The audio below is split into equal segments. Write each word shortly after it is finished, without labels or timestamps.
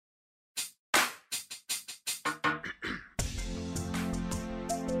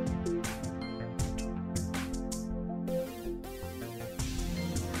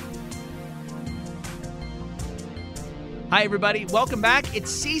Hi, everybody. Welcome back. It's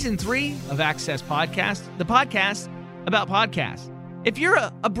Season 3 of Access Podcast, the podcast about podcasts. If you're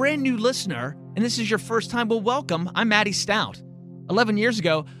a brand new listener and this is your first time, well, welcome. I'm Maddie Stout. 11 years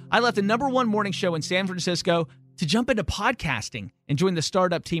ago, I left the #1 morning show in San Francisco to jump into podcasting and join the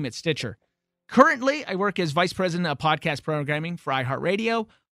startup team at Stitcher. Currently, I work as Vice President of Podcast Programming for iHeartRadio.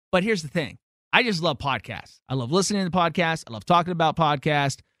 But here's the thing. I just love podcasts. I love listening to podcasts. I love talking about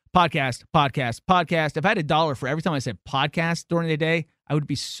podcasts. Podcast. If I had $1 for every time I said podcast during the day, I would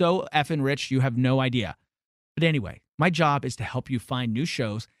be so effing rich, you have no idea. But anyway, my job is to help you find new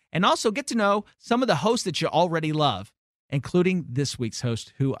shows and also get to know some of the hosts that you already love, including this week's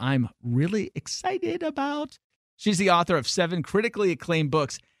host, who I'm really excited about. She's the author of 7 critically acclaimed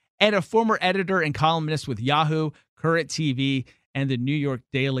books and a former editor and columnist with Yahoo, Current TV, and the New York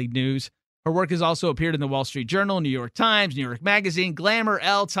Daily News. Her work has also appeared in the Wall Street Journal, New York Times, New York Magazine, Glamour,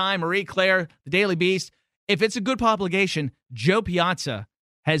 Elle, Time, Marie Claire, The Daily Beast. If it's a good publication, Jo Piazza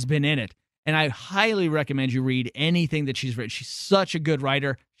has been in it. And I highly recommend you read anything that she's written. She's such a good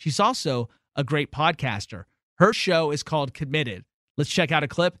writer. She's also a great podcaster. Her show is called Committed. Let's check out a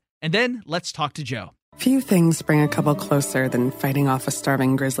clip, and then let's talk to Jo. Few things bring a couple closer than fighting off a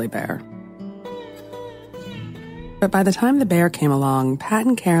starving grizzly bear. But by the time the bear came along, Pat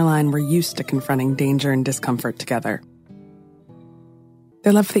and Caroline were used to confronting danger and discomfort together.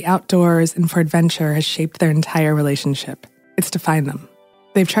 Their love for the outdoors and for adventure has shaped their entire relationship. It's defined them.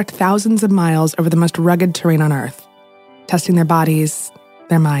 They've trekked thousands of miles over the most rugged terrain on Earth, testing their bodies,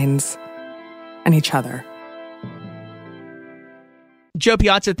 their minds, and each other. Jo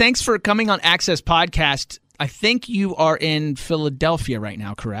Piazza, thanks for coming on Access Podcast. I think you are in Philadelphia right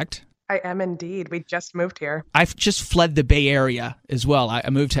now, correct? I am indeed. We just moved here. I've just fled the Bay Area as well. I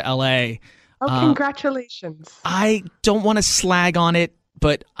moved to LA. Oh, congratulations. I don't want to slag on it,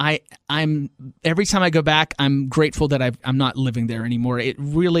 but I'm every time I go back, I'm grateful that I'm not living there anymore. It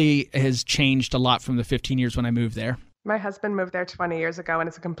really has changed a lot from the 15 years when I moved there. My husband moved there 20 years ago, and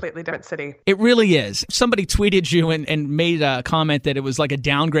it's a completely different city. It really is. Somebody tweeted you and made a comment that it was like a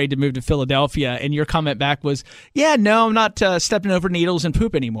downgrade to move to Philadelphia, and your comment back was, yeah, no, I'm not stepping over needles and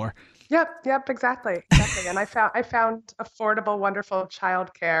poop anymore. Yep, exactly. And I found affordable, wonderful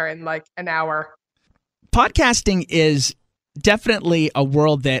childcare in like an hour. Podcasting is definitely a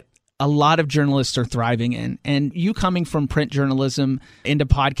world that a lot of journalists are thriving in. And you coming from print journalism into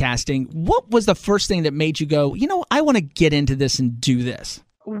podcasting, what was the first thing that made you go, I want to get into this and do this?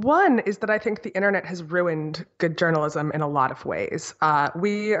 One is that I think the internet has ruined good journalism in a lot of ways.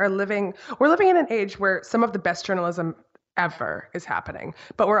 We're living in an age where some of the best journalism ever is happening,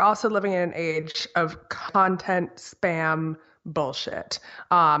 but we're also living in an age of content spam bullshit,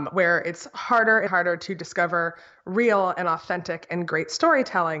 where it's harder and harder to discover real and authentic and great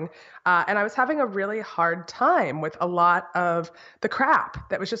storytelling. And I was having a really hard time with a lot of the crap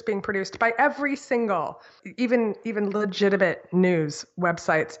that was just being produced by every single, even legitimate news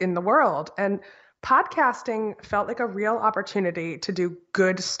websites in the world. And podcasting felt like a real opportunity to do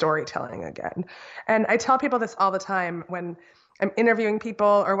good storytelling again. And I tell people this all the time when I'm interviewing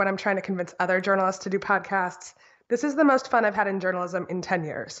people or when I'm trying to convince other journalists to do podcasts. This is the most fun I've had in journalism in 10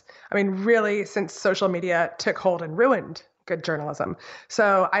 years. I mean, really, since social media took hold and ruined good journalism.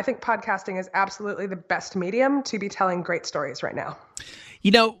 So I think podcasting is absolutely the best medium to be telling great stories right now.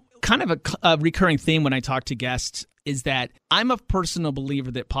 Kind of a recurring theme when I talk to guests is that I'm a personal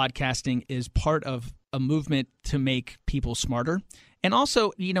believer that podcasting is part of a movement to make people smarter. And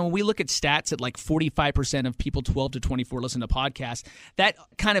also, when we look at stats at like 45% of people 12 to 24 listen to podcasts, that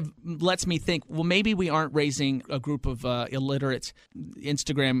kind of lets me think, well, maybe we aren't raising a group of illiterate,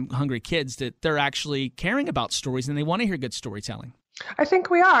 Instagram-hungry kids, that they're actually caring about stories and they want to hear good storytelling. I think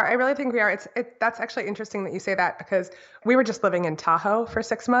we are. I really think we are. That's actually interesting that you say that, because we were just living in Tahoe for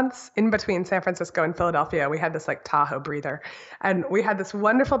 6 months in between San Francisco and Philadelphia. We had this like Tahoe breather, and we had this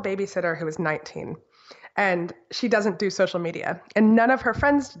wonderful babysitter who was 19. And she doesn't do social media. And none of her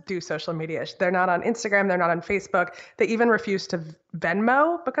friends do social media. They're not on Instagram. They're not on Facebook. They even refuse to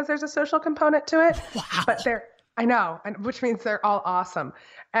Venmo because there's a social component to it. Wow. But I know, which means they're all awesome.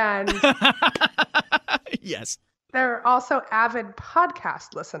 And yes. They're also avid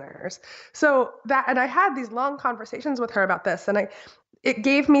podcast listeners. So and I had these long conversations with her about this, and it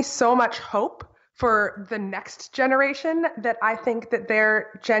gave me so much hope for the next generation that I think that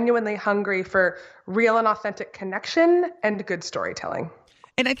they're genuinely hungry for real and authentic connection and good storytelling.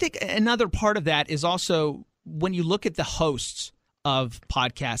 And I think another part of that is also when you look at the hosts of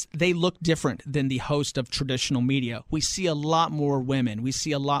podcasts, they look different than the host of traditional media. We see a lot more women. We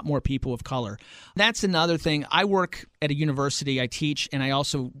see a lot more people of color. That's another thing. I work at a university, I teach, and I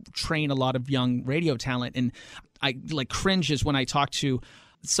also train a lot of young radio talent. And I like cringes when I talk to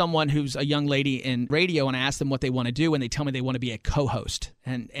someone who's a young lady in radio and I ask them what they want to do and they tell me they want to be a co-host.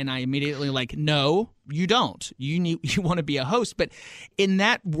 And I immediately like, no, you don't. You want to be a host. But in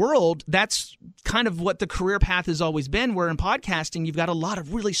that world, that's kind of what the career path has always been, where in podcasting, you've got a lot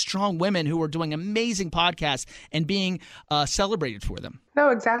of really strong women who are doing amazing podcasts and being celebrated for them. No,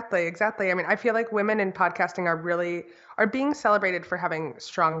 exactly. I mean, I feel like women in podcasting are being celebrated for having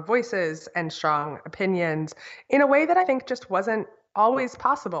strong voices and strong opinions in a way that I think just wasn't always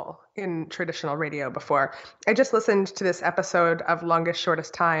possible in traditional radio before. I just listened to this episode of Longest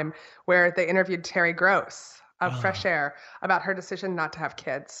Shortest Time where they interviewed Terry Gross of Fresh Air about her decision not to have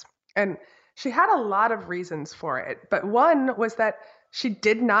kids. And she had a lot of reasons for it, but one was that she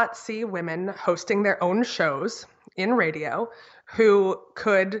did not see women hosting their own shows in radio who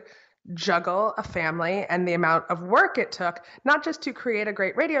could juggle a family and the amount of work it took, not just to create a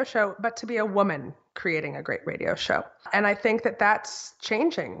great radio show, but to be a woman creating a great radio show. And I think that that's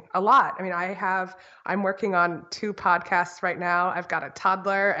changing a lot. I mean, I'm working on 2 podcasts right now. I've got a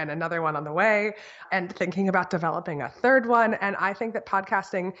toddler and another one on the way, and thinking about developing a 3rd one. And I think that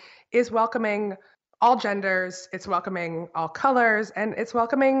podcasting is welcoming all genders, it's welcoming all colors, and it's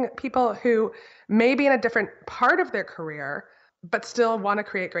welcoming people who may be in a different part of their career, but still want to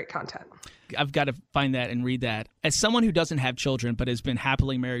create great content. I've got to find that and read that. As someone who doesn't have children but has been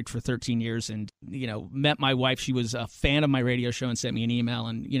happily married for 13 years and, met my wife, she was a fan of my radio show and sent me an email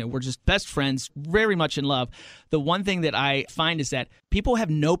and, we're just best friends, very much in love. The one thing that I find is that people have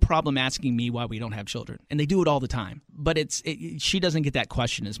no problem asking me why we don't have children, and they do it all the time. But she doesn't get that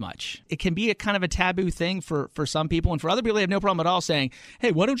question as much. It can be a kind of a taboo thing for some people, and for other people, they have no problem at all saying,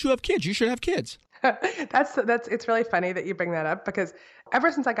 hey, why don't you have kids? You should have kids. It's really funny that you bring that up because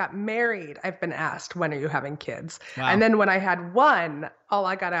ever since I got married, I've been asked, when are you having kids? Wow. And then when I had one, all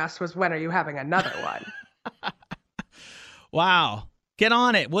I got asked was, when are you having another one? Wow. Get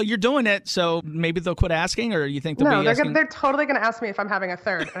on it. Well, you're doing it, so maybe they'll quit asking, or you think they'll be asking? They're totally going to ask me if I'm having a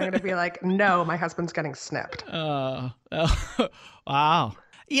 3rd. And I'm going to be like, no, my husband's getting snipped. Wow.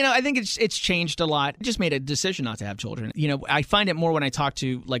 I think it's changed a lot. I just made a decision not to have children. I find it more when I talk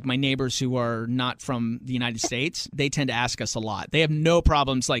to like my neighbors who are not from the United States. They tend to ask us a lot. They have no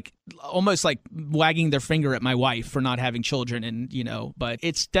problems, like almost like wagging their finger at my wife for not having children. And, but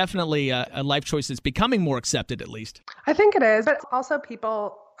it's definitely a life choice that's becoming more accepted, at least. I think it is. But also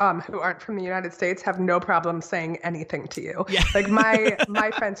people who aren't from the United States have no problem saying anything to you. Yeah. Like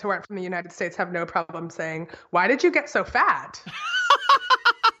my friends who aren't from the United States have no problem saying, why did you get so fat?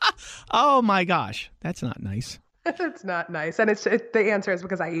 Oh my gosh, that's not nice. It's not nice. And the answer is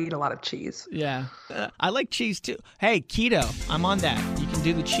because I eat a lot of cheese. Yeah. I like cheese too. Hey, keto, I'm on that. You can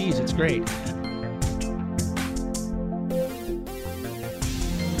do the cheese. It's great.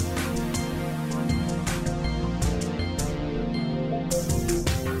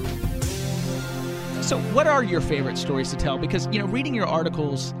 So what are your favorite stories to tell? Because, reading your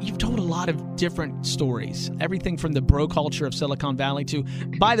articles, you've told a lot of different stories. Everything from the bro culture of Silicon Valley to,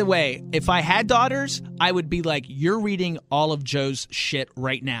 by the way, if I had daughters, I would be like, you're reading all of Joe's shit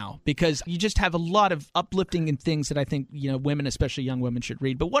right now. Because you just have a lot of uplifting and things that I think, women, especially young women, should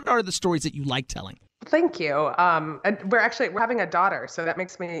read. But what are the stories that you like telling? Thank you. And we're having a daughter, so that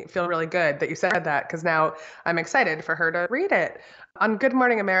makes me feel really good that you said that, because now I'm excited for her to read it. On Good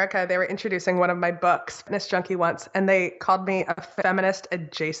Morning America, they were introducing one of my books, Fitness Junkie, once, and they called me a feminist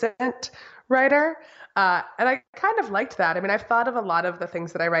adjacent writer. And I kind of liked that. I mean, I've thought of a lot of the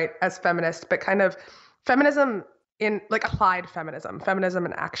things that I write as feminist, but kind of feminism in like applied feminism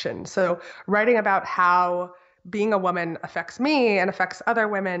in action. So writing about how being a woman affects me and affects other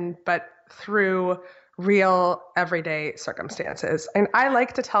women, but through real everyday circumstances. And I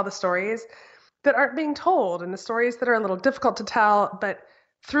like to tell the stories that aren't being told and the stories that are a little difficult to tell, but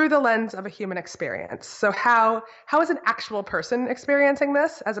through the lens of a human experience. So how is an actual person experiencing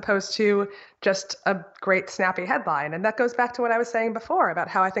this as opposed to just a great snappy headline? And that goes back to what I was saying before about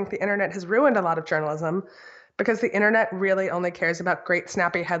how I think the internet has ruined a lot of journalism, because the internet really only cares about great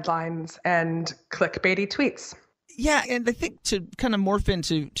snappy headlines and clickbaity tweets. Yeah, and I think to kind of morph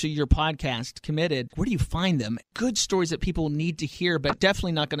into your podcast, Committed, where do you find them? Good stories that people need to hear, but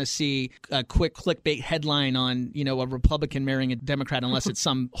definitely not going to see a quick clickbait headline on, a Republican marrying a Democrat unless it's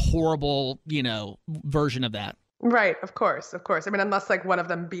some horrible, version of that. Right, of course. I mean, unless like one of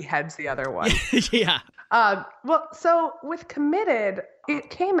them beheads the other one. Yeah. Well, so with Committed, it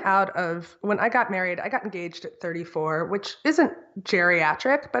came out of when I got married. I got engaged at 34, which isn't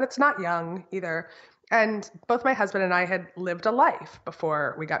geriatric, but it's not young either. And both my husband and I had lived a life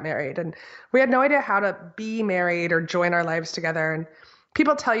before we got married, and we had no idea how to be married or join our lives together. And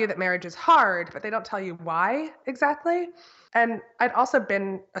People tell you that marriage is hard, but they don't tell you why exactly. And I'd also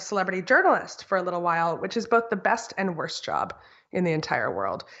been a celebrity journalist for a little while, which is both the best and worst job in the entire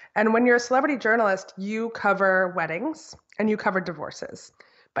world. And when you're a celebrity journalist, you cover weddings and you cover divorces,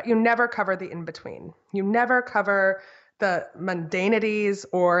 but you never cover the in-between. You never cover the mundanities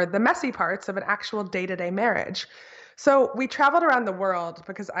or the messy parts of an actual day-to-day marriage. So we traveled around the world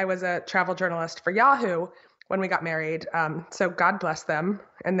because I was a travel journalist for Yahoo when we got married. So God bless them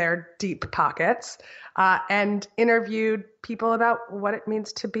and their deep pockets, and interviewed people about what it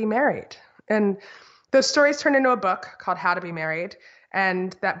means to be married. And those stories turned into a book called How to Be Married.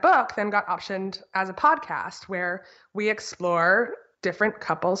 And that book then got optioned as a podcast where we explore different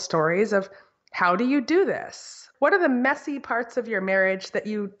couple stories of how do you do this? What are the messy parts of your marriage that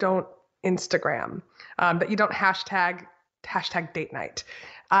you don't Instagram, that you don't hashtag date night?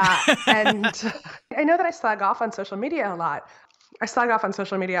 And I know that I slag off on social media a lot. I slag off on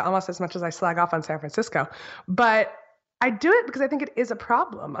social media almost as much as I slag off on San Francisco. But I do it because I think it is a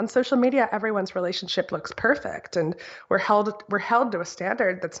problem. On social media, everyone's relationship looks perfect, and we're held to a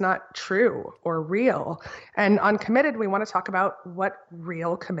standard that's not true or real. And on Committed, we want to talk about what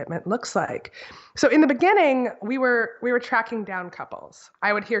real commitment looks like. So in the beginning, we were tracking down couples.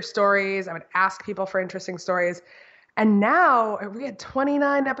 I would hear stories. I would ask people for interesting stories. And now we had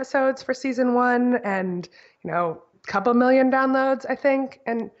 29 episodes for season 1 and, a couple million downloads, I think.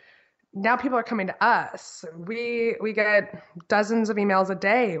 And now people are coming to us. We get dozens of emails a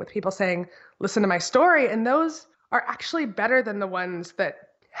day with people saying, listen to my story. And those are actually better than the ones that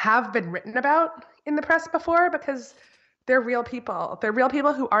have been written about in the press before, because they're real people. They're real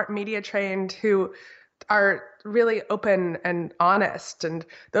people who aren't media trained, who are really open and honest. And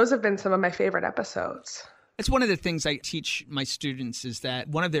those have been some of my favorite episodes. It's one of the things I teach my students is that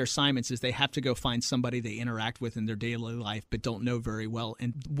one of their assignments is they have to go find somebody they interact with in their daily life but don't know very well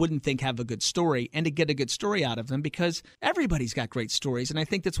and wouldn't think have a good story, and to get a good story out of them, because everybody's got great stories. And I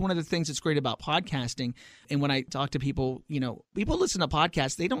think that's one of the things that's great about podcasting. And when I talk to people, people listen to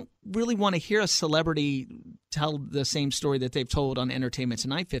podcasts, they don't really want to hear a celebrity tell the same story that they've told on Entertainment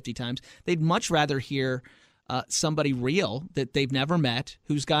Tonight 50 times. They'd much rather hear somebody real that they've never met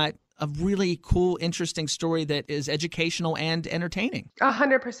who's got a really cool, interesting story that is educational and entertaining.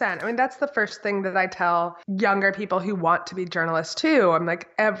 100%. I mean, that's the first thing that I tell younger people who want to be journalists too. I'm like,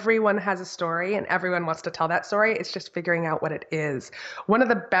 everyone has a story and everyone wants to tell that story. It's just figuring out what it is. One of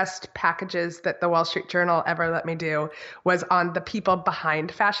the best packages that the Wall Street Journal ever let me do was on the people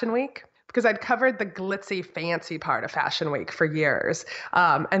behind Fashion Week, because I'd covered the glitzy, fancy part of Fashion Week for years.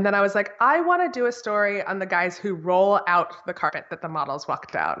 And then I was like, I want to do a story on the guys who roll out the carpet that the models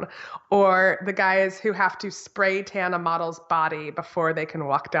walk down, or the guys who have to spray tan a model's body before they can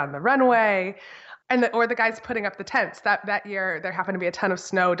walk down the runway. Or the guys putting up the tents. That year, there happened to be a ton of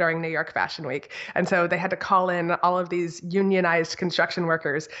snow during New York Fashion Week. And so they had to call in all of these unionized construction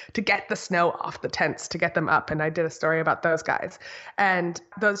workers to get the snow off the tents, to get them up. And I did a story about those guys. And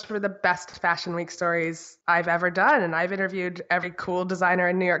those were the best Fashion Week stories I've ever done. And I've interviewed every cool designer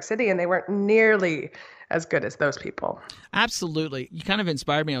in New York City, and they weren't nearly as good as those people. Absolutely. You kind of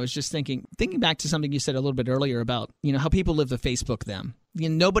inspired me. I was just thinking back to something you said a little bit earlier about, how people live the Facebook them.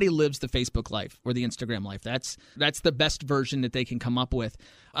 Nobody lives the Facebook life or the Instagram life. That's the best version that they can come up with.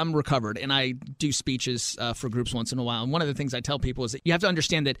 I'm recovered, and I do speeches for groups once in a while. And one of the things I tell people is that you have to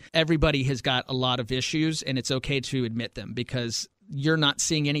understand that everybody has got a lot of issues, and it's okay to admit them, because you're not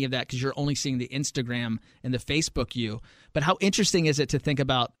seeing any of that because you're only seeing the Instagram and the Facebook you. But how interesting is it to think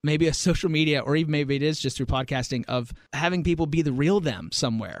about maybe a social media, or even maybe it is just through podcasting, of having people be the real them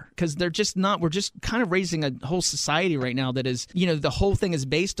somewhere? Because they're just not. We're just kind of raising a whole society right now that is, the whole thing is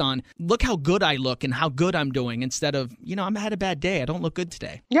based on, look how good I look and how good I'm doing, instead of, I had a bad day, I don't look good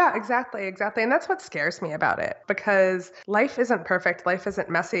today. Yeah, exactly. And that's what scares me about it, because life isn't perfect, life isn't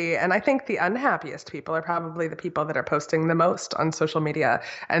messy. And I think the unhappiest people are probably the people that are posting the most on social media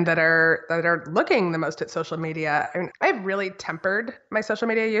and that are looking the most at social media. I mean, I've really tempered my social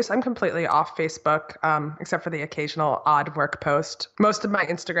media use. I'm completely off Facebook, except for the occasional odd work post. Most of my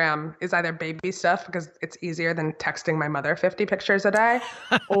Instagram is either baby stuff, because it's easier than texting my mother 50 pictures a day,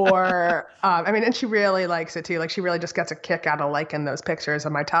 or, and she really likes it too. Like, she really just gets a kick out of liking those pictures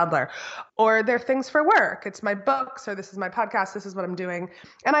of my toddler. Or they're things for work. It's my books, or this is my podcast, this is what I'm doing.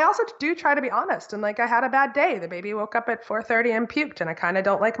 And I also do try to be honest. And like, I had a bad day. The baby woke up at 4:30 and puked, and I kind of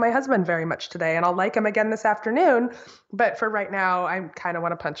don't like my husband very much today, and I'll like him again this afternoon. But for right now, I kind of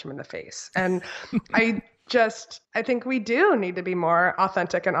want to punch him in the face. And I think we do need to be more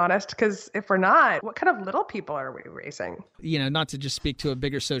authentic and honest, because if we're not, what kind of little people are we raising? Not to just speak to a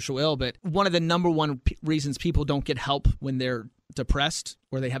bigger social ill, but one of the number one reasons people don't get help when they're depressed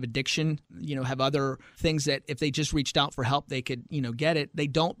or they have addiction, have other things that if they just reached out for help, they could, get it. They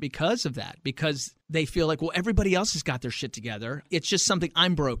don't because of that, because they feel like, well, everybody else has got their shit together. It's just something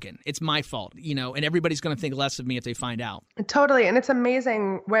I'm broken. It's my fault, and everybody's going to think less of me if they find out. Totally. And it's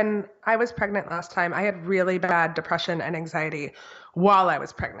amazing. When I was pregnant last time, I had really bad depression and anxiety while I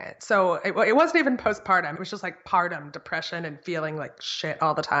was pregnant. So it wasn't even postpartum. It was just like partum depression and feeling like shit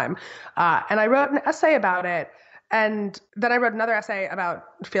all the time. And I wrote an essay about it. And then I wrote another essay about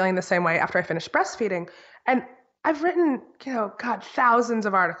feeling the same way after I finished breastfeeding. And I've written, thousands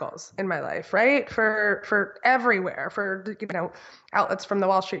of articles in my life, right? For everywhere, for, outlets from the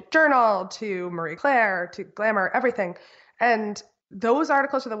Wall Street Journal to Marie Claire to Glamour, everything. And those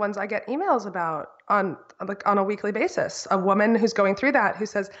articles are the ones I get emails about on a weekly basis. A woman who's going through that, who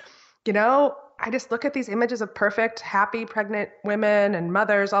says, I just look at these images of perfect, happy, pregnant women and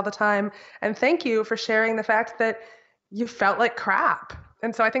mothers all the time. And thank you for sharing the fact that you felt like crap.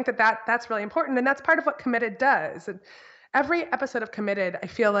 And so I think that's really important. And that's part of what Committed does. And every episode of Committed, I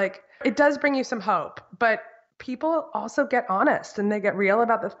feel like it does bring you some hope, but people also get honest and they get real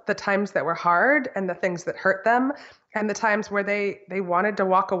about the times that were hard and the things that hurt them and the times where they wanted to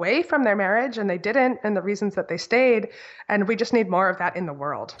walk away from their marriage and they didn't, and the reasons that they stayed. And we just need more of that in the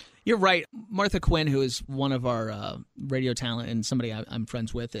world. You're right. Martha Quinn, who is one of our radio talent and somebody I'm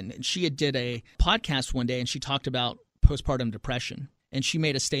friends with, and she did a podcast one day and she talked about postpartum depression. And she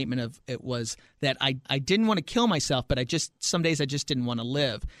made a statement of it was that I didn't want to kill myself, but some days I just didn't want to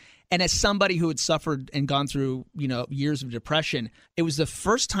live. And as somebody who had suffered and gone through, years of depression, it was the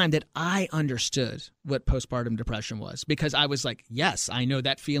first time that I understood what postpartum depression was, because I was like, yes, I know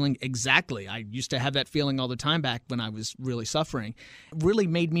that feeling exactly. I used to have that feeling all the time back when I was really suffering. It really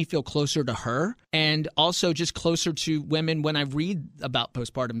made me feel closer to her and also just closer to women. When I read about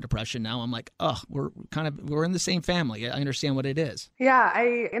postpartum depression now, I'm like, oh, we're in the same family. I understand what it is. Yeah,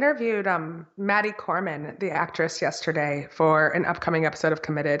 I interviewed Maddie Corman, the actress, yesterday for an upcoming episode of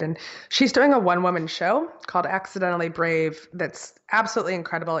Committed. And she's doing a one-woman show called Accidentally Brave that's absolutely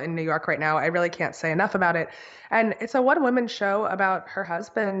incredible in New York right now. I really can't say enough about it. And it's a one-woman show about her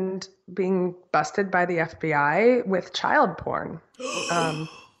husband being busted by the FBI with child porn. That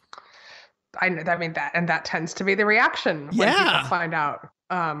tends to be the reaction when people find out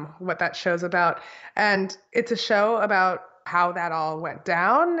what that show's about. And it's a show about how that all went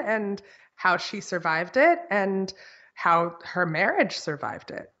down and how she survived it and how her marriage survived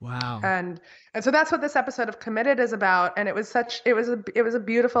it. Wow. And so that's what this episode of Committed is about. And it was a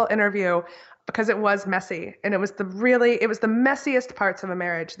beautiful interview because it was messy. And it was the messiest parts of a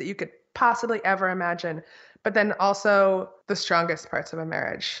marriage that you could possibly ever imagine, but then also the strongest parts of a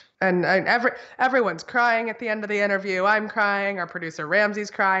marriage. And everyone's crying at the end of the interview. I'm crying. Our producer Ramsey's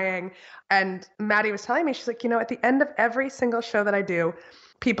crying. And Maddie was telling me, she's like, at the end of every single show that I do,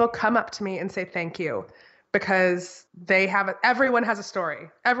 people come up to me and say thank you. Because everyone has a story.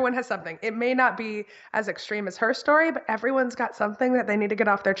 Everyone has something. It may not be as extreme as her story, but everyone's got something that they need to get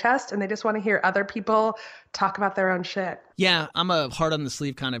off their chest, and they just want to hear other people talk about their own shit. Yeah, I'm a heart on the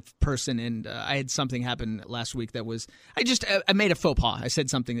sleeve kind of person, and I had something happen last week that was, I made a faux pas. I said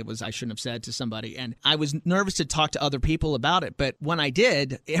something that I shouldn't have said to somebody, and I was nervous to talk to other people about it, but when I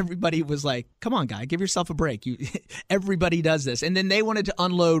did, everybody was like, come on, guy, give yourself a break. Everybody does this. And then they wanted to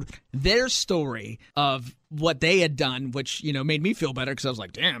unload their story of what they had done, which, made me feel better because I was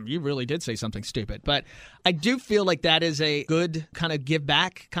like, damn, you really did say something stupid. But I do feel like that is a good kind of give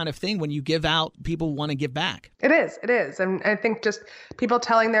back kind of thing. When you give out, people want to give back. It is. And I think just people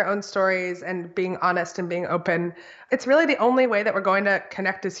telling their own stories and being honest and being open, it's really the only way that we're going to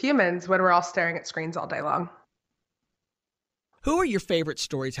connect as humans when we're all staring at screens all day long. Who are your favorite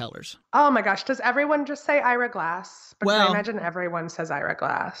storytellers? Oh my gosh, does everyone just say Ira Glass? Because I imagine everyone says Ira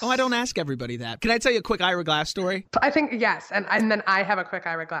Glass. Oh, I don't ask everybody that. Can I tell you a quick Ira Glass story? I think yes, and then I have a quick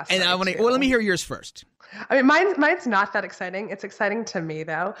Ira Glass story. And let me hear yours first. I mean, mine's not that exciting. It's exciting to me,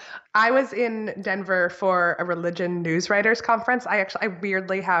 though. I was in Denver for a religion news writers conference. I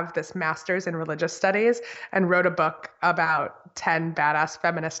weirdly have this master's in religious studies and wrote a book about 10 badass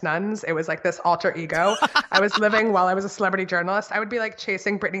feminist nuns. It was like this alter ego I was living while I was a celebrity journalist. I would be like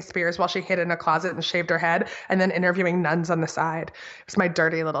chasing Britney Spears while she hid in a closet and shaved her head, and then interviewing nuns on the side. It was my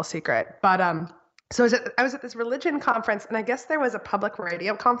dirty little secret. But so I was at this religion conference, and I guess there was a public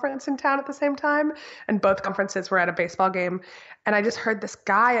radio conference in town at the same time, and both conferences were at a baseball game. And I just heard this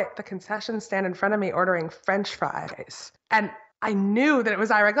guy at the concession stand in front of me ordering French fries. And I knew that it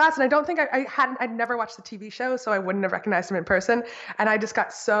was Ira Glass, and I don't think I'd never watched the TV show, so I wouldn't have recognized him in person. And I just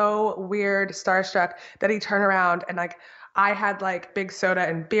got so weird, starstruck, that he turned around and like, I had like big soda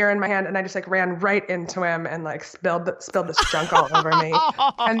and beer in my hand, and I just like ran right into him and like spilled this junk all over me,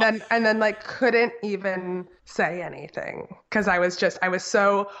 and then like couldn't even say anything because I was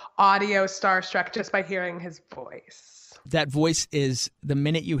so audio starstruck just by hearing his voice. That voice is, the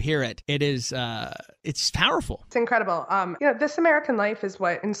minute you hear it, it's powerful. It's incredible. This American Life is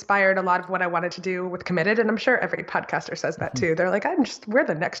what inspired a lot of what I wanted to do with Committed. And I'm sure every podcaster says that too. They're like, we're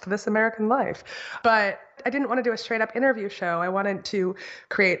the next This American Life. But I didn't want to do a straight up interview show. I wanted to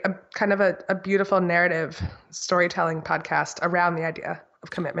create a kind of a beautiful narrative storytelling podcast around the idea of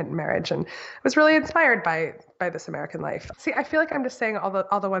commitment and marriage, and was really inspired by This American Life. See, I feel like I'm just saying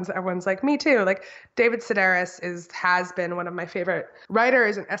all the ones that everyone's like, me too. Like David Sedaris has been one of my favorite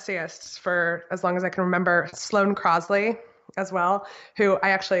writers and essayists for as long as I can remember. Sloane Crosley as well, who I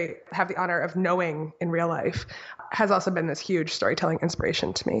actually have the honor of knowing in real life, has also been this huge storytelling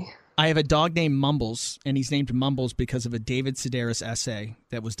inspiration to me. I have a dog named Mumbles, and he's named Mumbles because of a David Sedaris essay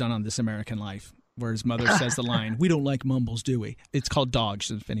that was done on This American Life, where his mother says the line, "We don't like mumbles, do we?" It's called Dogs,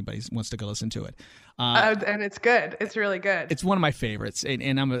 if anybody wants to go listen to it. And it's good. It's really good. It's one of my favorites, and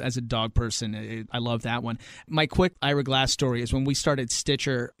as a dog person, I love that one. My quick Ira Glass story is when we started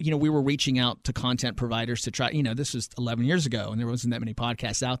Stitcher, we were reaching out to content providers to try, this was 11 years ago, and there wasn't that many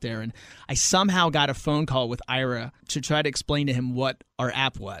podcasts out there, and I somehow got a phone call with Ira to try to explain to him what our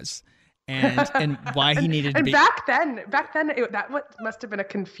app was. And why he needed to be. Back then, must have been a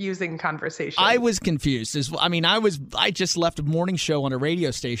confusing conversation. I was confused. I just left a morning show on a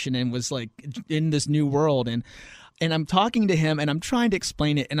radio station and was like in this new world, and I'm talking to him and I'm trying to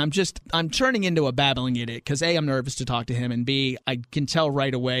explain it, and I'm turning into a babbling idiot because A, I'm nervous to talk to him, and B, I can tell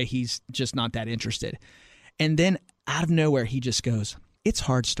right away he's just not that interested. And then out of nowhere, he just goes, "It's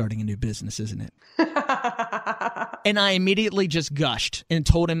hard starting a new business, isn't it?" And I immediately just gushed and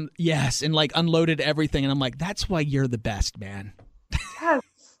told him yes, and like unloaded everything. And I'm like, that's why you're the best, man.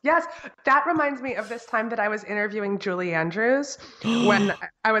 Yes. That reminds me of this time that I was interviewing Julie Andrews when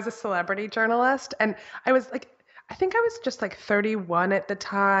I was a celebrity journalist. And I was like, I think I was just like 31 at the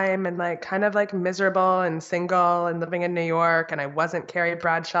time, and like kind of like miserable and single and living in New York, and I wasn't Carrie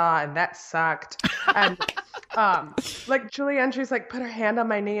Bradshaw, and that sucked. And like Julie Andrews like put her hand on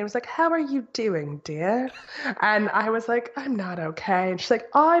my knee and was like, "How are you doing, dear?" And I was like, "I'm not okay." And she's like,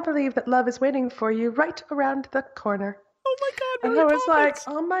 "I believe that love is waiting for you right around the corner." Oh my God. And I was like,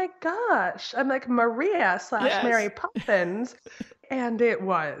 oh my gosh. I'm like Maria / Mary Poppins. And it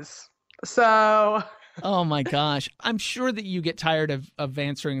was. So... Oh my gosh. I'm sure that you get tired of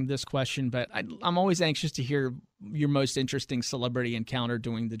answering this question, but I'm always anxious to hear your most interesting celebrity encounter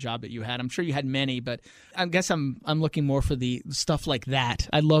doing the job that you had. I'm sure you had many, but I guess I'm looking more for the stuff like that.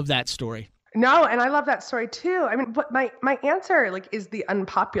 I love that story. No, and I love that story too. I mean, but my answer is the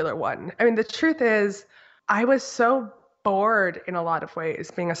unpopular one. I mean, the truth is I was so bored in a lot of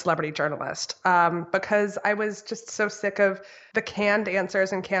ways being a celebrity journalist because I was just so sick of the canned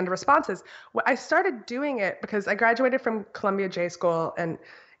answers and canned responses. I started doing it because I graduated from Columbia J School, and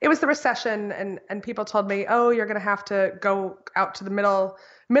it was the recession, and people told me, "Oh, you're going to have to go out to the middle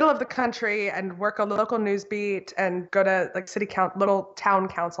of the country and work a local news beat and go to like little town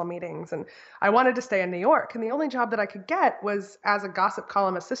council meetings." And I wanted to stay in New York, and the only job that I could get was as a gossip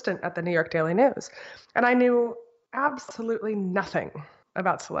column assistant at the New York Daily News. And I knew absolutely nothing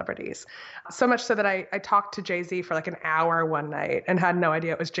about celebrities. So much so that I talked to Jay-Z for like an hour one night and had no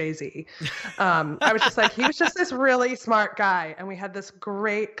idea it was Jay-Z. I was just like, he was just this really smart guy. And we had this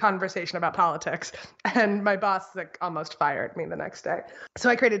great conversation about politics. And my boss like almost fired me the next day. So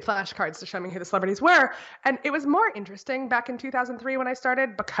I created flashcards to show me who the celebrities were. And it was more interesting back in 2003 when I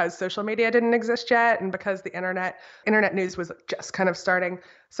started, because social media didn't exist yet and because the internet news was just kind of starting.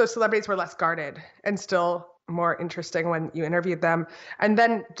 So celebrities were less guarded and still more interesting when you interviewed them. And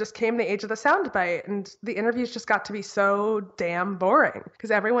then just came the age of the soundbite, and the interviews just got to be so damn boring because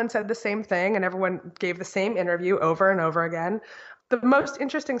everyone said the same thing and everyone gave the same interview over and over again. The most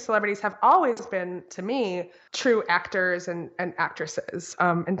interesting celebrities have always been, to me, true actors and actresses,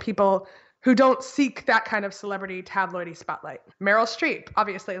 and people who don't seek that kind of celebrity tabloidy spotlight. Meryl Streep,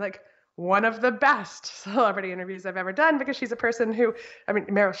 obviously, like one of the best celebrity interviews I've ever done, because she's a person who,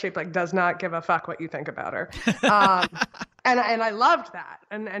 Meryl Streep like does not give a fuck what you think about her. And I loved that.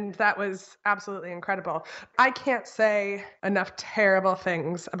 And that was absolutely incredible. I can't say enough terrible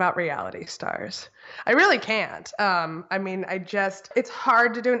things about reality stars. I really can't. It's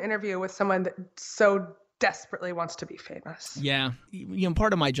hard to do an interview with someone that so desperately wants to be famous. Yeah.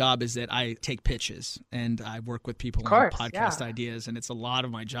 Part of my job is that I take pitches and I work with people on podcast ideas, and it's a lot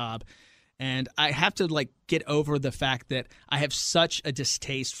of my job. And I have to get over the fact that I have such a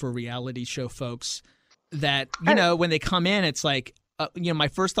distaste for reality show folks that, when they come in, it's like, my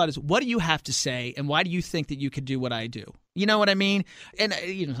first thought is, what do you have to say, and why do you think that you could do what I do? You know what I mean? And,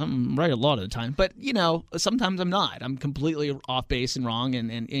 I'm right a lot of the time, but, sometimes I'm not. I'm completely off base and wrong,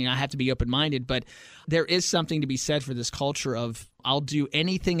 and I have to be open-minded. But there is something to be said for this culture of, I'll do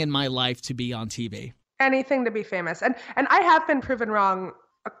anything in my life to be on TV. Anything to be famous. And I have been proven wrong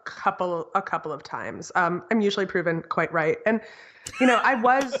a couple of times. I'm usually proven quite right. And I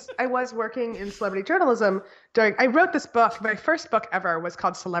was working in celebrity journalism I wrote this book. My first book ever was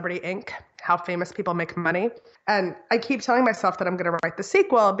called Celebrity Inc., How Famous People Make Money. And I keep telling myself that I'm going to write the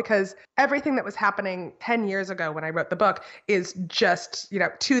sequel because everything that was happening 10 years ago when I wrote the book is just,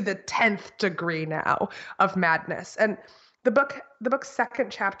 to the 10th degree now of madness. And the book's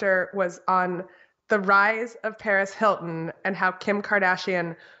second chapter was on the rise of Paris Hilton and how Kim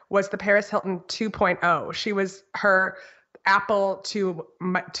Kardashian was the Paris Hilton 2.0. She was her Apple to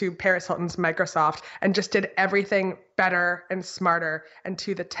Paris Hilton's Microsoft and just did everything better and smarter and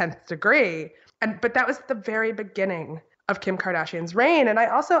to the 10th degree. But that was the very beginning of Kim Kardashian's reign. And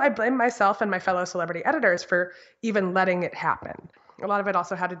I blame myself and my fellow celebrity editors for even letting it happen. A lot of it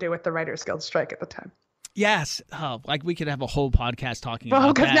also had to do with the Writers Guild strike at the time. Yes. Oh, like we could have a whole podcast talking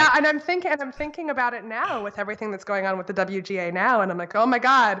about that. Now, and I'm thinking about it now with everything that's going on with the WGA now. And I'm like, oh my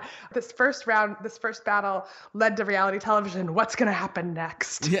God, this first battle led to reality television. What's going to happen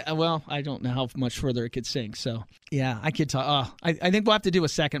next? Yeah. Well, I don't know how much further it could sink. So yeah, I could talk. I think we'll have to do a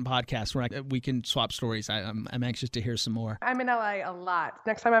second podcast where we can swap stories. I'm anxious to hear some more. I'm in LA a lot.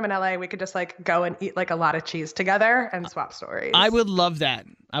 Next time I'm in LA, we could just go and eat a lot of cheese together and swap stories. I would love that.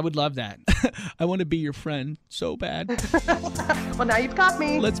 I want to be your friend so bad. Well, now you've got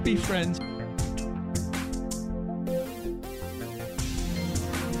me. Let's be friends.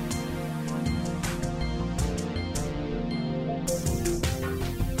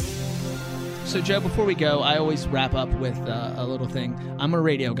 So, Joe, before we go, I always wrap up with a little thing. I'm a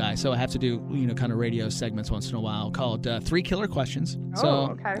radio guy, so I have to do, kind of radio segments once in a while called 3 Killer Questions. So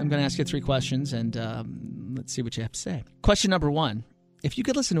okay. I'm going to ask you 3 questions, and let's see what you have to say. Question number 1. If you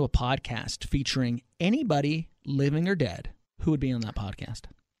could listen to a podcast featuring anybody living or dead, who would be on that podcast?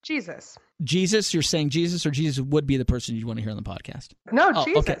 Jesus. Jesus? You're saying Jesus, or Jesus would be the person you'd want to hear on the podcast? No,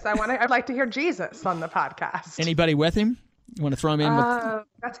 Jesus. Okay. I'd like to hear Jesus on the podcast. Anybody with him? You want to throw him in?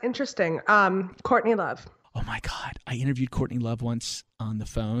 That's interesting. Courtney Love. Oh my God. I interviewed Courtney Love once on the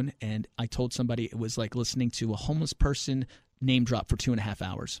phone, and I told somebody it was like listening to a homeless person name drop for 2.5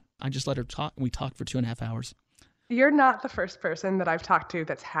 hours. I just let her talk, and we talked for 2.5 hours. You're not the first person that I've talked to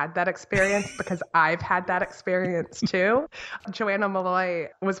that's had that experience because I've had that experience too. Joanna Malloy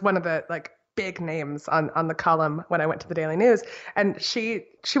was one of the big names on the column when I went to the Daily News. And she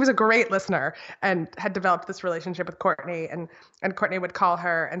was a great listener and had developed this relationship with Courtney, and Courtney would call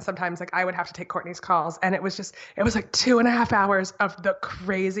her, and sometimes I would have to take Courtney's calls. And it was 2.5 hours of the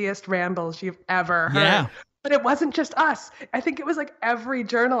craziest rambles you've ever heard. Yeah. But it wasn't just us. I think it was every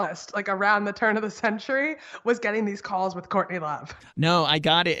journalist around the turn of the century was getting these calls with Courtney Love. No, I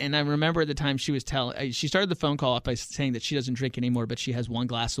got it. And I remember at the time she started the phone call off by saying that she doesn't drink anymore, but she has 1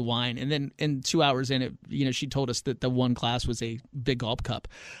 glass of wine. And then in 2 hours in it, she told us that the 1 glass was a big gulp cup.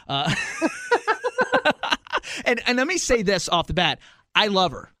 And let me say this off the bat. I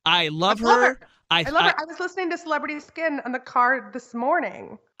love her. I love her. I love her. I was listening to Celebrity Skin on the car this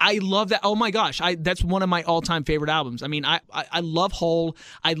morning. I love that. Oh my gosh. That's one of my all-time favorite albums. I mean, I love Hole.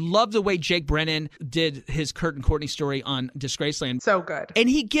 I love the way Jake Brennan did his Kurt and Courtney story on Disgraceland. So good. And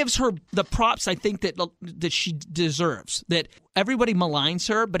he gives her the props I think that she deserves. That everybody maligns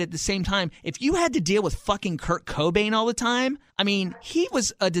her, but at the same time, if you had to deal with fucking Kurt Cobain all the time, I mean, he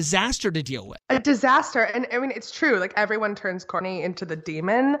was a disaster to deal with. A disaster. And I mean, it's true. Everyone turns Courtney into the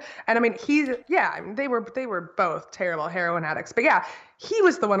demon. And I mean, they were both terrible heroin addicts. But yeah, he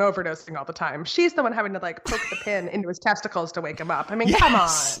was the one overdosing all the time. She's the one having to poke the pin into his testicles to wake him up. I mean, Come on.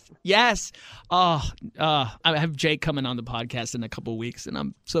 Yes. I have Jake coming on the podcast in a couple of weeks, and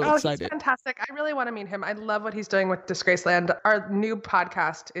I'm so excited. He's fantastic. I really want to meet him. I love what he's doing with Disgraceland. Our new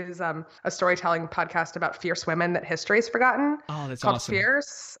podcast is a storytelling podcast about fierce women that history's forgotten. Oh, that's called awesome.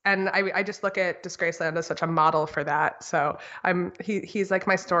 Fierce. And I just look at Disgraceland as such a model for that. So he's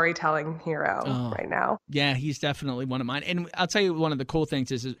my storytelling hero right now. Yeah, he's definitely one of mine. And I'll tell you, one of the cool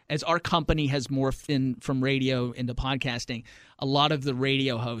things is as our company has morphed in from radio into podcasting, a lot of the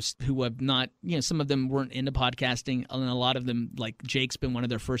radio hosts who have not, some of them weren't into podcasting, and a lot of them, like Jake's been one of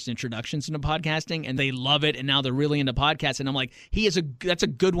their first introductions into podcasting, and they love it, and now they're really into podcasting. And I'm like, that's a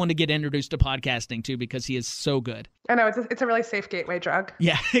good one to get introduced to podcasting to, because he is so good. I know, it's a really safe gateway drug.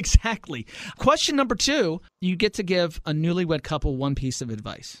 Yeah, exactly. Question number 2, you get to give a newlywed couple one piece of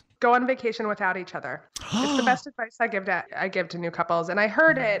advice. Go on vacation without each other. It's the best advice I give to new couples. And I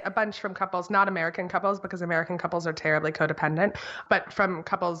heard it a bunch from couples, not American couples, because American couples are terribly codependent, but from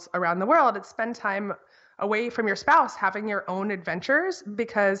couples around the world. It's spend time away from your spouse, having your own adventures,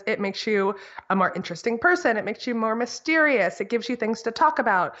 because it makes you a more interesting person. It makes you more mysterious. It gives you things to talk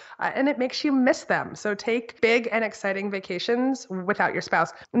about, and it makes you miss them. So take big and exciting vacations without your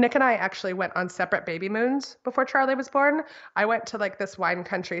spouse. Nick and I actually went on separate baby moons before Charlie was born. I went to like this wine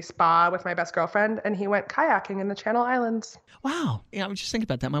country spa with my best girlfriend, and he went kayaking in the Channel Islands. Wow. Yeah, I was just thinking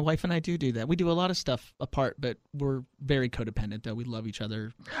about that. My wife and I do that. We do a lot of stuff apart, but we're very codependent, though. We love each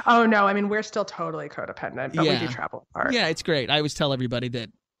other. Oh, no. I mean, we're still totally codependent, but we do travel apart. Yeah, it's great. I always tell everybody that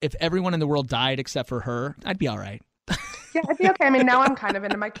if everyone in the world died except for her, I'd be all right. Yeah, I'd be okay. I mean, now I'm kind of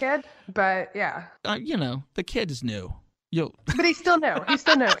into my kid, but yeah. The kid is new. But he's still new. He's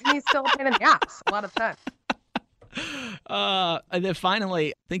still new. And he's still a pain in the ass a lot of times. And then finally,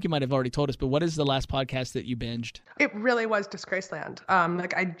 I think you might have already told us, but what is the last podcast that you binged? It really was Disgraceland.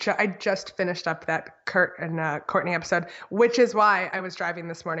 I just finished up that Kurt and Courtney episode, which is why I was driving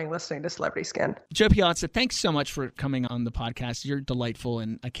this morning listening to Celebrity Skin. Jo Piazza, thanks so much for coming on the podcast. You're delightful,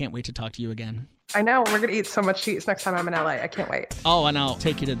 and I can't wait to talk to you again. I know. We're going to eat so much cheese next time I'm in LA. I can't wait. Oh, and I'll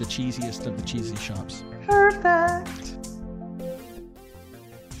take you to the cheesiest of the cheesy shops. Perfect.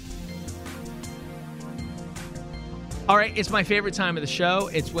 All right, it's my favorite time of the show.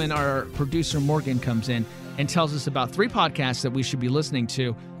 It's when our producer Morgan comes in and tells us about 3 podcasts that we should be listening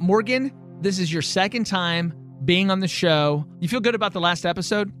to. Morgan, this is your second time being on the show. You feel good about the last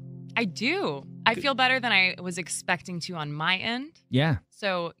episode? I do. I feel better than I was expecting to on my end. Yeah.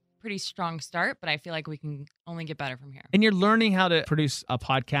 So pretty strong start, but I feel like we can only get better from here. And you're learning how to produce a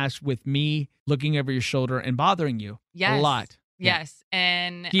podcast with me looking over your shoulder and bothering you a lot. Yes.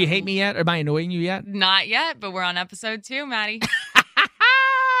 And do you hate me yet? Am I annoying you yet? Not yet, but we're on episode 2, Maddie.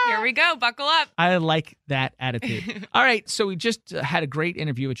 Here we go. Buckle up. I like that attitude. All right. So we just had a great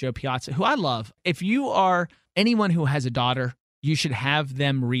interview with Jo Piazza, who I love. If you are anyone who has a daughter, you should have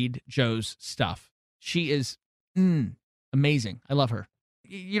them read Jo's stuff. She is amazing. I love her.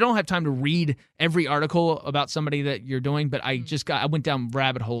 You don't have time to read every article about somebody that you're doing, but I went down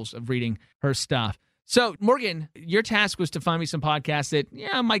rabbit holes of reading her stuff. So, Morgan, your task was to find me some podcasts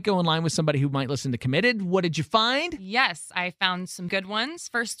that, might go in line with somebody who might listen to Committed. What did you find? Yes, I found some good ones.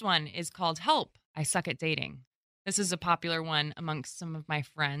 First one is called Help, I Suck at Dating. This is a popular one amongst some of my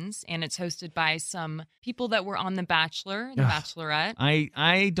friends, and it's hosted by some people that were on The Bachelor, The Bachelorette.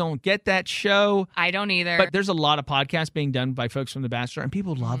 I don't get that show. I don't either. But there's a lot of podcasts being done by folks from The Bachelor, and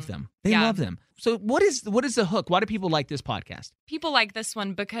people love them. They love them. So what is the hook? Why do people like this podcast? People like this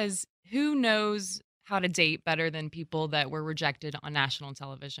one because who knows how to date better than people that were rejected on national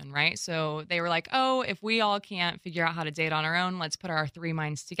television, right? So they were like, oh, if we all can't figure out how to date on our own, let's put our 3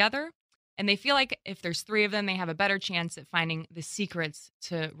 minds together. And they feel like if there's 3 of them, they have a better chance at finding the secrets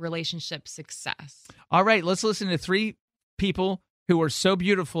to relationship success. All right, let's listen to 3 people who are so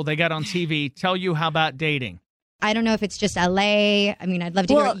beautiful they got on TV tell you how about dating. I don't know if it's just LA. I mean, I'd love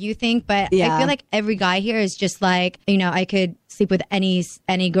to hear what you think, but I feel like every guy here is just like, I could sleep with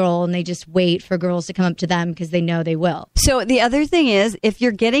any girl and they just wait for girls to come up to them because they know they will. So the other thing is, if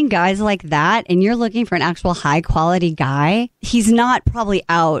you're getting guys like that and you're looking for an actual high quality guy, he's not probably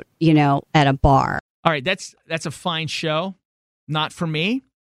out, at a bar. All right, that's a fine show. Not for me,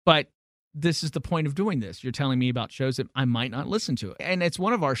 but this is the point of doing this. You're telling me about shows that I might not listen to. And it's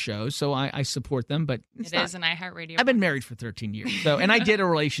one of our shows, so I support them, but it is an iHeartRadio. I've been married for 13 years. And I did a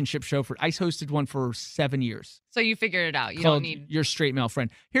relationship show I hosted one for 7 years. So you figured it out. You don't need Your Straight Male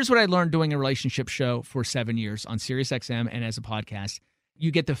Friend. Here's what I learned doing a relationship show for 7 years on SiriusXM and as a podcast.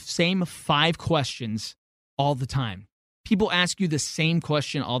 You get the same 5 questions all the time. People ask you the same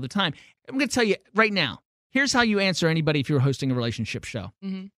question all the time. I'm going to tell you right now, here's how you answer anybody if you're hosting a relationship show.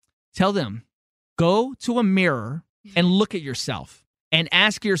 Mm-hmm. Tell them, go to a mirror and look at yourself and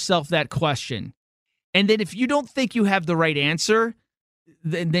ask yourself that question. And then if you don't think you have the right answer,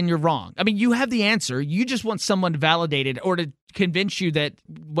 then you're wrong. I mean, you have the answer. You just want someone to validate it or to convince you that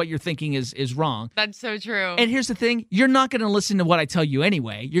what you're thinking is wrong. That's so true. And here's the thing. You're not going to listen to what I tell you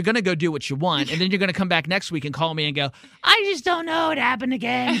anyway. You're going to go do what you want. And then you're going to come back next week and call me and go, I just don't know. It happened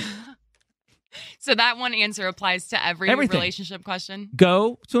again. So that one answer applies to everything. Relationship question?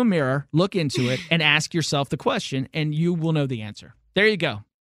 Go to a mirror, look into it, and ask yourself the question, and you will know the answer. There you go.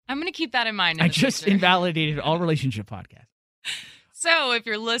 I'm going to keep that in mind. I just invalidated all relationship podcasts. So if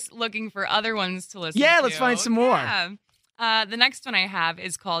you're looking for other ones to listen to. Yeah, let's find some more. Yeah. The next one I have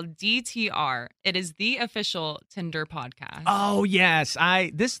is called DTR. It is the official Tinder podcast. Oh, yes.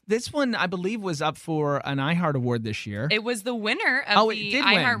 This one, I believe, was up for an iHeart Award this year. It was the winner of the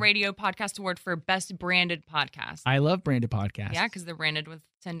iHeartRadio Podcast Award for Best Branded Podcast. I love branded podcasts. Yeah, because they're branded with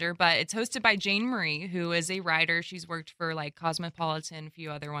Tinder. But it's hosted by Jane Marie, who is a writer. She's worked for like Cosmopolitan, a few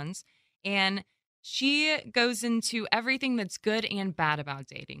other ones. And she goes into everything that's good and bad about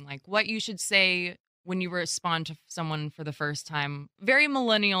dating, like what you should say when you respond to someone for the first time. Very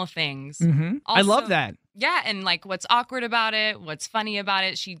millennial things. Mm-hmm. Also, I love that. Yeah, and like what's awkward about it, what's funny about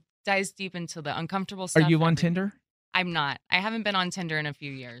it. She dives deep into the uncomfortable stuff. Are you on Tinder? I'm not. I haven't been on Tinder in a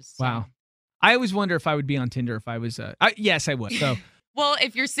few years. So. Wow. I always wonder if I would be on Tinder if I was... yes, I would. So. Well,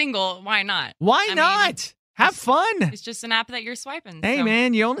 if you're single, why not? Why not? Have fun. It's just an app that you're swiping. Hey,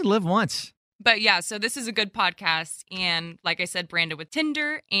 man, you only live once. But yeah, so this is a good podcast. And like I said, branded with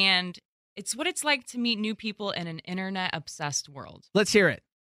Tinder. And it's what it's like to meet new people in an internet-obsessed world. Let's hear it.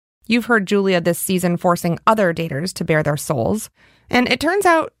 You've heard Julia this season forcing other daters to bare their souls. And it turns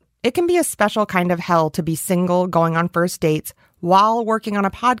out it can be a special kind of hell to be single going on first dates while working on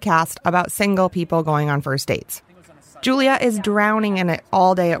a podcast about single people going on first dates. Julia is drowning in it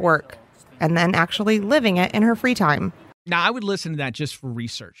all day at work and then actually living it in her free time. Now, I would listen to that just for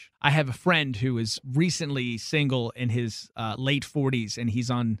research. I have a friend who is recently single in his late 40s, and he's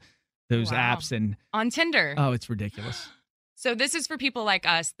on those apps and on Tinder. Oh, it's ridiculous. So this is for people like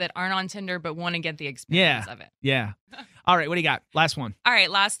us that aren't on Tinder but want to get the experience of it. Yeah. All right, what do you got? Last one. All right,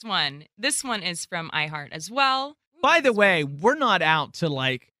 last one. This one is from iHeart as well. By the way, we're not out to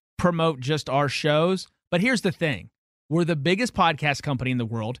like promote just our shows, but here's the thing. We're the biggest podcast company in the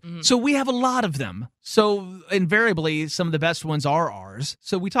world, so we have a lot of them. So invariably, some of the best ones are ours,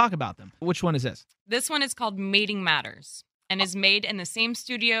 so we talk about them. Which one is this? This one is called Mating Matters and is made in the same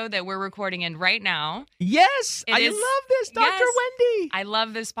studio that we're recording in right now. Yes, I love this, Dr. Wendy. I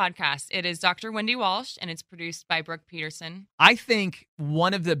love this podcast. It is Dr. Wendy Walsh, and it's produced by Brooke Peterson. I think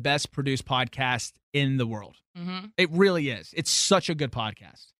one of the best produced podcasts in the world. Mm-hmm. It really is. It's such a good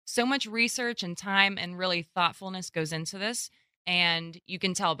podcast. So much research and time and really thoughtfulness goes into this. And you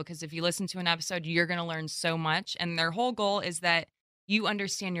can tell because if you listen to an episode, you're going to learn so much. And their whole goal is that you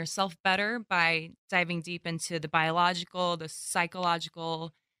understand yourself better by diving deep into the biological, the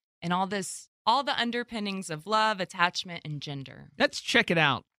psychological, and all the underpinnings of love, attachment, and gender. Let's check it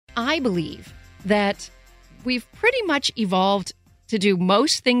out. I believe that we've pretty much evolved to do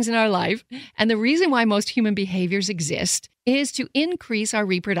most things in our life. And the reason why most human behaviors exist is to increase our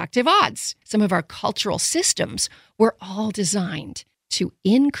reproductive odds. Some of our cultural systems were all designed to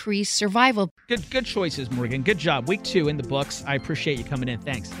increase survival. Good choices, Morgan. Good job. Week 2 in the books. I appreciate you coming in.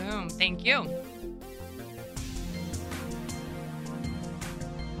 Thanks. Boom. Thank you.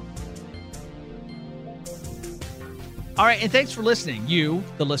 All right, and thanks for listening. You,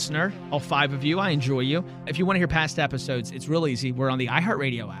 the listener, all 5 of you, I enjoy you. If you want to hear past episodes, it's real easy. We're on the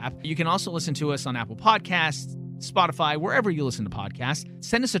iHeartRadio app. You can also listen to us on Apple Podcasts, Spotify, wherever you listen to podcasts.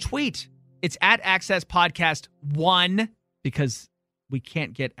 Send us a tweet. It's @AccessPodcast1 because we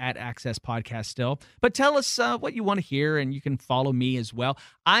can't get @AccessPodcast still. But tell us what you want to hear, and you can follow me as well.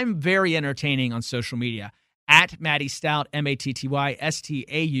 I'm very entertaining on social media. @Matty Stout,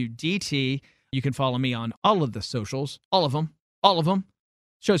 MattyStaudt. You can follow me on all of the socials, all of them.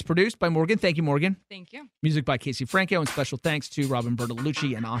 Show's produced by Morgan. Thank you, Morgan. Thank you. Music by Casey Franco, and special thanks to Robin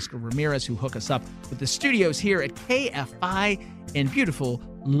Bertolucci and Oscar Ramirez, who hook us up with the studios here at KFI in beautiful,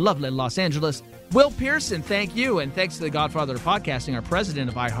 lovely Los Angeles. Will Pearson, thank you, and thanks to the Godfather of Podcasting, our president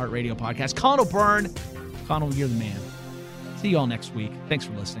of iHeartRadio Podcast, Connell Byrne. Connell, you're the man. See you all next week. Thanks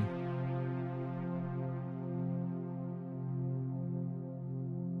for listening.